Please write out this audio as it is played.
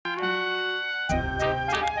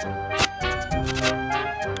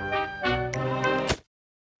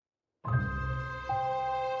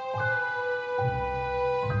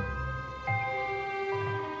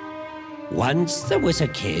Once there was a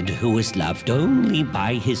kid who was loved only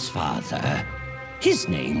by his father. His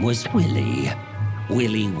name was Willie.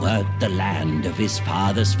 Willie worked the land of his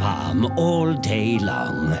father's farm all day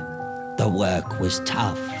long. The work was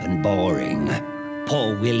tough and boring.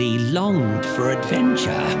 Poor Willie longed for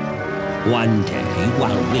adventure. One day,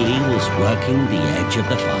 while Willie was working the edge of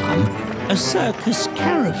the farm, a circus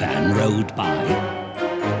caravan rode by.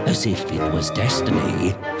 As if it was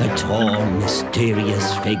destiny, a tall,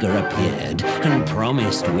 mysterious figure appeared and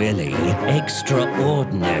promised Willie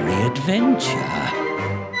extraordinary adventure.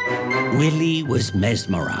 Willie was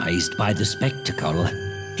mesmerized by the spectacle.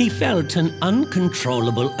 He felt an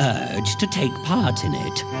uncontrollable urge to take part in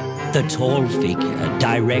it. The tall figure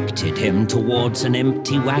directed him towards an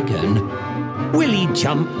empty wagon. Willie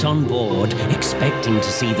jumped on board, expecting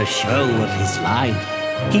to see the show of his life.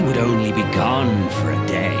 He would only be gone for a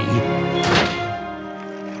day.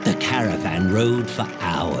 The caravan rode for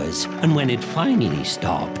hours, and when it finally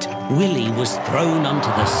stopped, Willie was thrown onto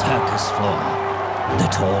the circus floor. The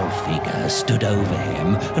tall figure stood over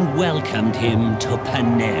him and welcomed him to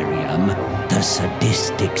Penarium, the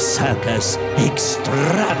sadistic circus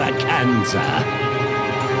extravaganza.